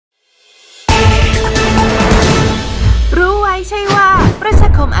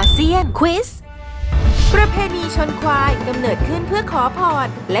ยนควิสประเพณีชนควายกำเนิดขึ้นเพื่อขอพร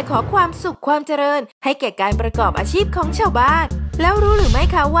และขอความสุขความเจริญให้แก่การประกอบอาชีพของชาวบ้านแล้วรู้หรือไม่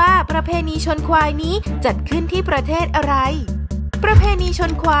คะว่าประเพณีชนควายนี้จัดขึ้นที่ประเทศอะไรประเพณีช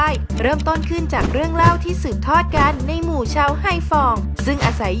นควายเริ่มต้นขึ้นจากเรื่องเล่าที่สืบทอดกันในหมู่ชาวไฮฟองซึ่งอ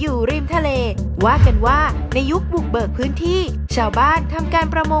าศัยอยู่ริมทะเลว่ากันว่าในยุคบุกเบิกพื้นที่ชาวบ้านทำการ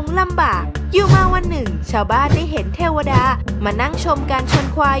ประมงลำบากอยู่มาวันหนึ่งชาวบ้านได้เห็นเทวดามานั่งชมการชน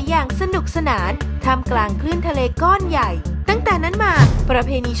ควายอย่างสนุกสนานท่ามกลางคลื่นทะเลก้อนใหญ่ตั้งแต่นั้นมาประเพ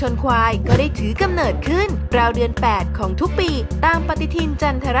ณีชนควายก็ได้ถือกำเนิดขึ้นราวเดือน 8 ของทุกปีตามปฏิทินจั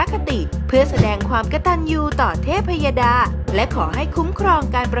นทรคติเพื่อแสดงความกตัญญูต่อเทพยดาและขอให้คุ้มครอง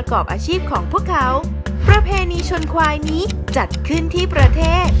การประกอบอาชีพของพวกเขาประเพณีชนควายนี้จัดขึ้นที่ประเท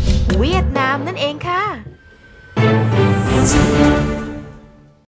ศเวียดนามนั่นเองค่ะ